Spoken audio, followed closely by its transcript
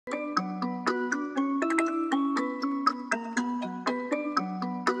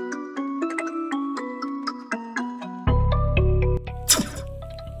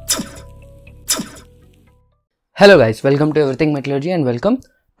Hello guys, welcome to Everything Metallurgy and welcome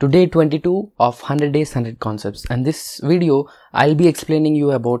to day 22 of 100 days 100 concepts. And this video I'll be explaining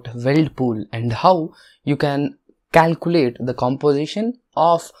you about weld pool and how you can calculate the composition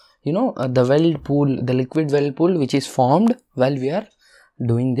of the weld pool, the liquid weld pool which is formed while we are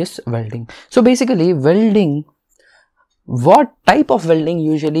doing this welding. So basically welding, what type of welding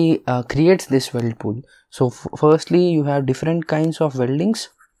usually creates this weld pool? So firstly you have different kinds of weldings,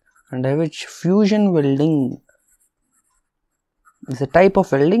 under which fusion welding is a type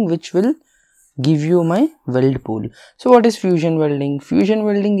of welding which will give you my weld pool. So what is fusion welding? Fusion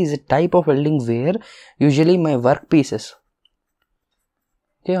welding is a type of welding where usually my workpieces,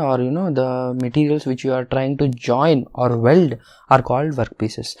 or the materials which you are trying to join or weld are called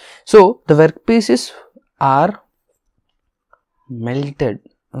workpieces. So the workpieces are melted.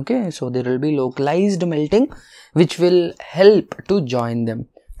 So there will be localized melting which will help to join them,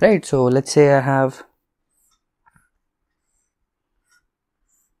 right? So let's say I have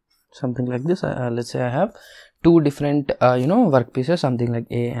something like this. Let's say I have two different workpieces, something like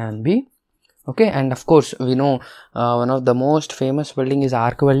A and B. And of course we know one of the most famous welding is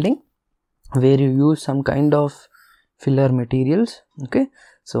arc welding, where you use some kind of filler materials.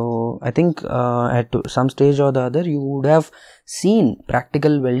 So I think at some stage or the other you would have seen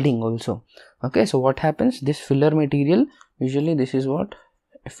practical welding also. So what happens, this filler material, usually this is what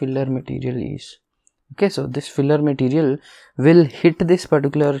a filler material is. So this filler material will hit this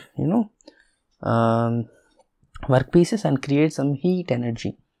particular workpieces and create some heat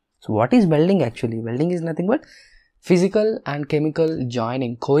energy. So what is welding actually? Welding is nothing but physical and chemical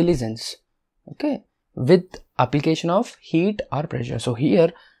joining, coalescence, with application of heat or pressure. So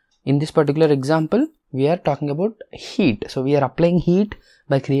here in this particular example we are talking about heat. So we are applying heat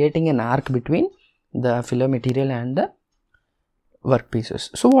by creating an arc between the filler material and the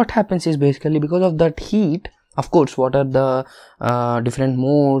workpieces. So what happens is, basically because of that heat, of course, what are the different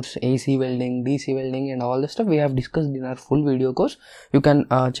modes, AC welding, DC welding and all the stuff we have discussed in our full video course. You can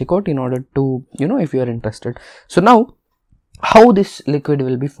check out in order to, if you are interested. So now how this liquid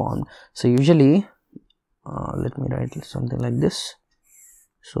will be formed? So usually let me write something like this.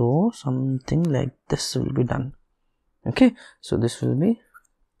 So something like this will be done. So this will be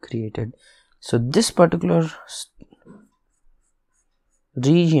created. So this particular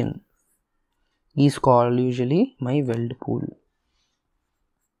region is called usually my weld pool,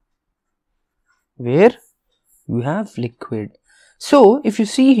 where you have liquid. So if you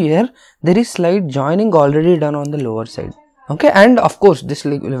see here, there is slight joining already done on the lower side. And of course this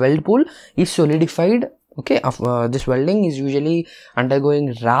weld pool is solidified. This welding is usually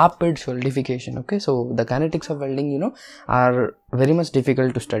undergoing rapid solidification. So the kinetics of welding are very much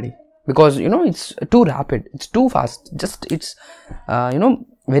difficult to study, because it's too rapid, it's too fast, just it's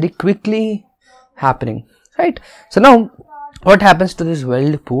very quickly happening, right? So now what happens to this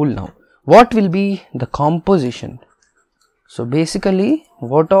weld pool? Now what will be the composition? So basically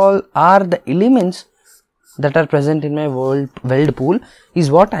what all are the elements that are present in my weld pool is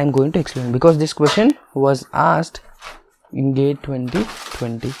what I am going to explain, because this question was asked in day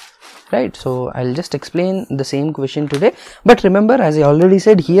 2020. Right, so I'll just explain the same question today. But remember, as I already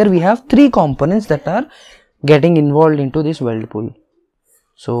said, here we have three components that are getting involved into this weld pool.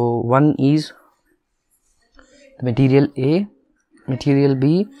 So one is material A, material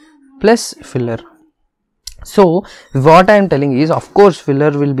B plus filler. So what I am telling is, of course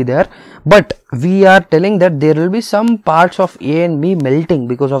filler will be there, but we are telling that there will be some parts of A and B melting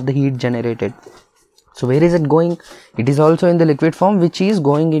because of the heat generated. So where is it going? It is also in the liquid form, which is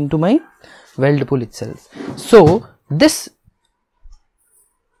going into my weld pool itself. So this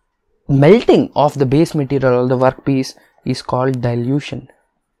melting of the base material or the workpiece is called dilution.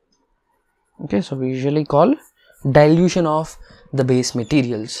 So we usually call dilution of the base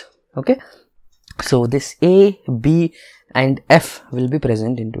materials. So this A, B and F will be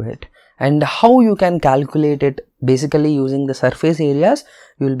present into it. And how you can calculate it? Basically using the surface areas,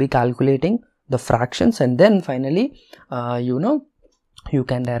 you will be calculating the fractions, and then finally you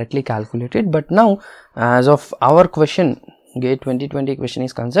can directly calculate it. But now, as of our question, day 2020 question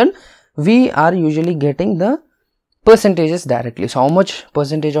is concerned, we are usually getting the percentages directly. So how much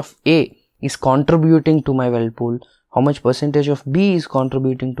percentage of A is contributing to my weld pool, how much percentage of B is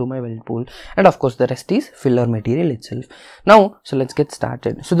contributing to my weld pool, and of course the rest is filler material itself. Now so let's get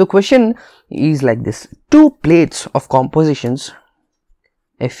started. So the question is like this: two plates of compositions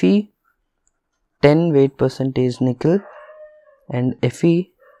Fe 10 weight percentage nickel and Fe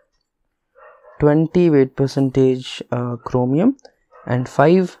 20 weight percentage chromium and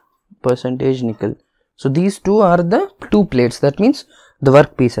 5 percentage nickel. So these two are the two plates, that means the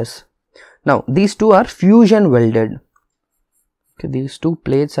work pieces. Now these two are fusion welded. Okay, these two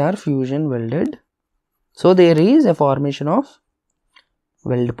plates are fusion welded. So there is a formation of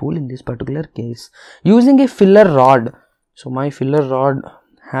weld pool in this particular case. Using a filler rod. So my filler rod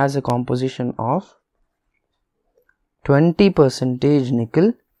has a composition of 20%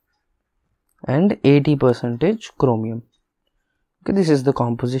 nickel and 80% chromium. Okay, this is the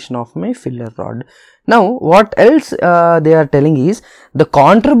composition of my filler rod. Now what else they are telling is the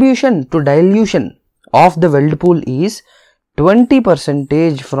contribution to dilution of the weld pool is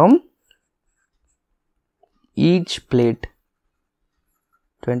 20% from each plate.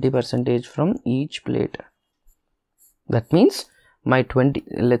 20% from each plate. That means my 20,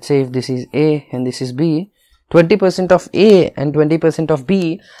 let's say if this is A and this is B, 20% of A and 20% of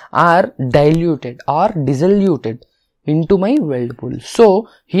B are diluted or dissoluted into my weld pool. So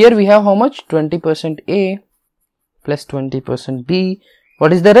here we have how much? 20% A plus 20% B.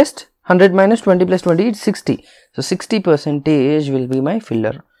 What is the rest? 100 minus 20 plus 20 is 60. So 60% will be my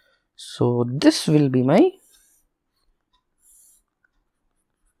filler. So this will be my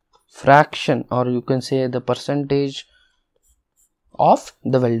fraction, or you can say the percentage of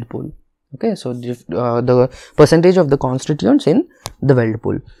the weld pool. Okay, so the percentage of the constituents in the weld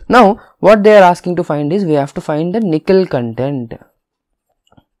pool. Now what they are asking to find is we have to find the nickel content.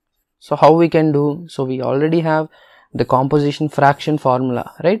 So how we can do? So we already have the composition fraction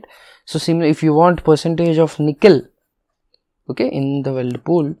formula, right? So similarly, if you want percentage of nickel, okay, in the weld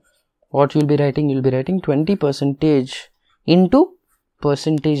pool, what you will be writing? You will be writing 20% into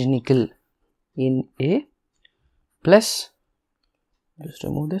percentage nickel in A plus, just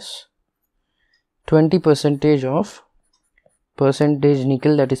remove this, 20% of percentage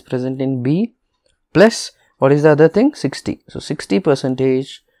nickel that is present in B plus what is the other thing? 60. So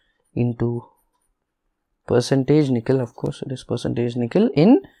 60% into percentage nickel, of course it is percentage nickel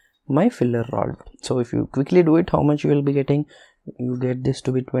in my filler rod. So if you quickly do it, how much you will be getting? You get this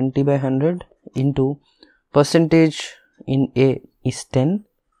to be 20 by 100 into percentage in A is 10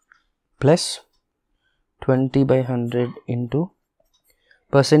 plus 20 by 100 into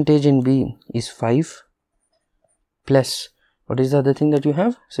percentage in B is 5 plus what is the other thing that you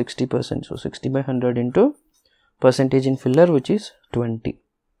have? 60%. So 60 by 100 into percentage in filler, which is 20,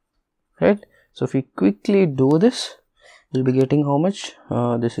 right? So if we quickly do this, we'll be getting how much?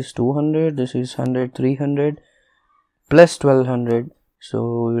 This is 200, this is 100, 300 plus 1200.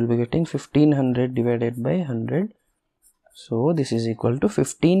 So we will be getting 1500 divided by 100. So this is equal to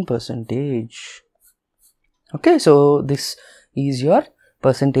 15%. Okay, so this is your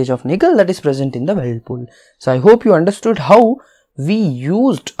percentage of nickel that is present in the weld pool. So I hope you understood how we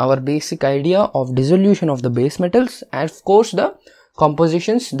used our basic idea of dissolution of the base metals and of course the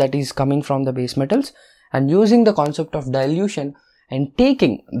compositions that is coming from the base metals, and using the concept of dilution and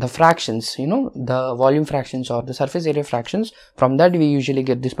taking the fractions, you know, the volume fractions or the surface area fractions. From that we usually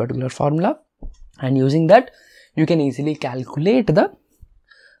get this particular formula, and using that you can easily calculate the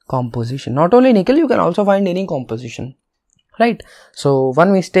composition. Not only nickel, you can also find any composition, right? So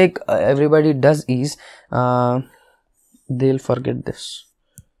one mistake everybody does is they'll forget this.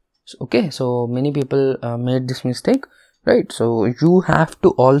 Okay, so many people made this mistake, right? So you have to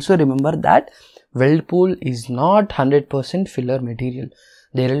also remember that weld pool is not 100% filler material.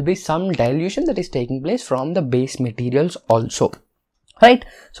 There will be some dilution that is taking place from the base materials also, right?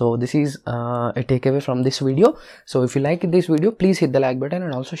 So this is a takeaway from this video. So if you like this video, please hit the like button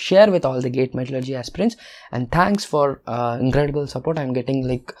and also share with all the GATE Metallurgy aspirants. And thanks for incredible support. I'm getting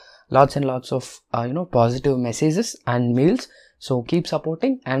like lots and lots of you know, positive messages and mails. So keep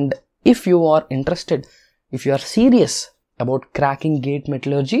supporting, and if you are interested, if you are serious about cracking GATE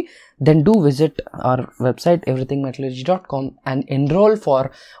Metallurgy, then do visit our website everythingmetallurgy.com and enroll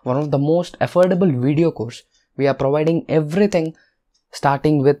for one of the most affordable video course. We are providing everything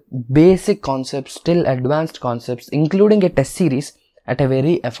starting with basic concepts till advanced concepts, including a test series at a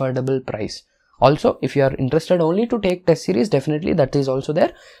very affordable price. Also, if you are interested only to take test series, definitely that is also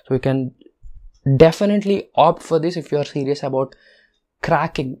there. So you can definitely opt for this if you are serious about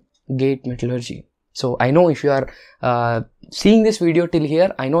cracking GATE Metallurgy. So I know if you are seeing this video till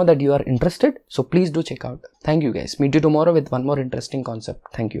here, I know that you are interested. So please do check out. Thank you guys. Meet you tomorrow with one more interesting concept.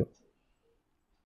 Thank you.